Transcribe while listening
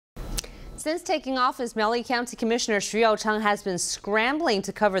Since taking office, Miaoli County Commissioner徐耀-chang has been scrambling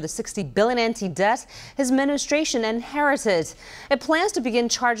to cover the 60 billion NT debt his administration inherited. It plans to begin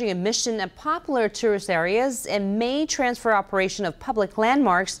charging admission at popular tourist areas and may transfer operation of public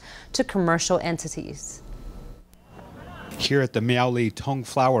landmarks to commercial entities. Here at the Miaoli Tung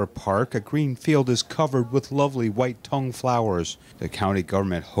Flower Park, a green field is covered with lovely white tung flowers. The county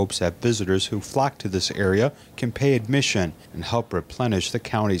government hopes that visitors who flock to this area can pay admission and help replenish the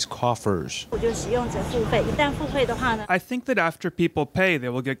county's coffers. I think that after people pay, they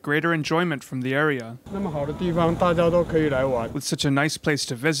will get greater enjoyment from the area. With such a nice place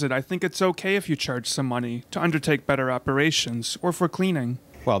to visit, I think it's okay if you charge some money to undertake better operations or for cleaning.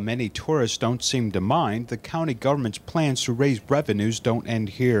 While many tourists don't seem to mind, the county government's plans to raise revenues don't end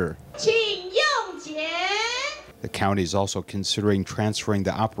here. The county is also considering transferring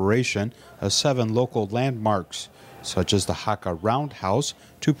the operation of 7 local landmarks, such as the Hakka Round House,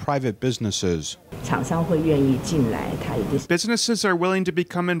 to private businesses. Businesses are willing to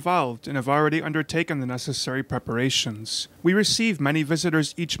become involved and have already undertaken the necessary preparations. We receive many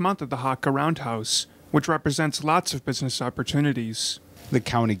visitors each month at the Hakka Round House, which represents lots of business opportunities. The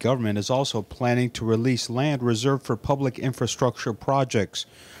county government is also planning to release land reserved for public infrastructure projects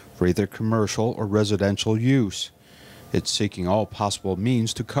for either commercial or residential use. It's seeking all possible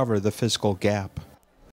means to cover the fiscal gap.